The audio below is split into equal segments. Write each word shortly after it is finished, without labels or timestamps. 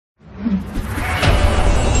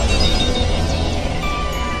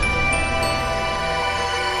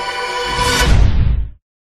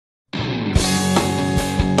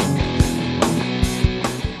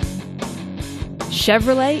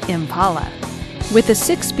Chevrolet Impala. With a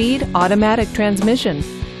 6-speed automatic transmission,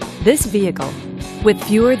 this vehicle, with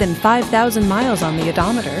fewer than 5,000 miles on the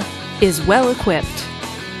odometer, is well equipped.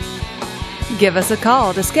 Give us a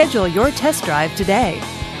call to schedule your test drive today.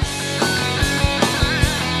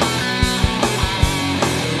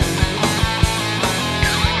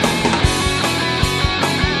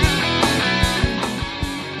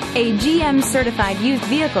 A GM certified used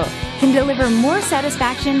vehicle can deliver more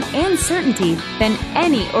satisfaction and certainty than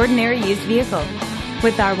any ordinary used vehicle.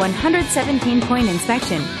 With our 117-point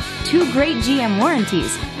inspection, 2 great GM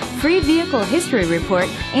warranties, free vehicle history report,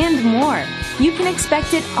 and more, you can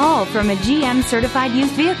expect it all from a GM certified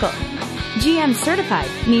used vehicle. GM certified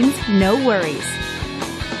means no worries.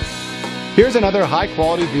 Here's another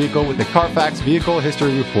high-quality vehicle with the Carfax Vehicle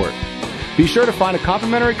History Report. Be sure to find a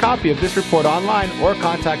complimentary copy of this report online or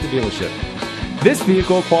contact the dealership. This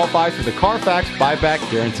vehicle qualifies for the Carfax Buyback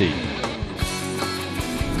Guarantee.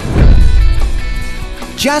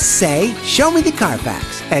 Just say, "Show me the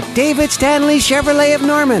Carfax" at David Stanley Chevrolet of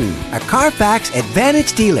Norman, a Carfax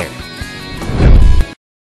Advantage dealer.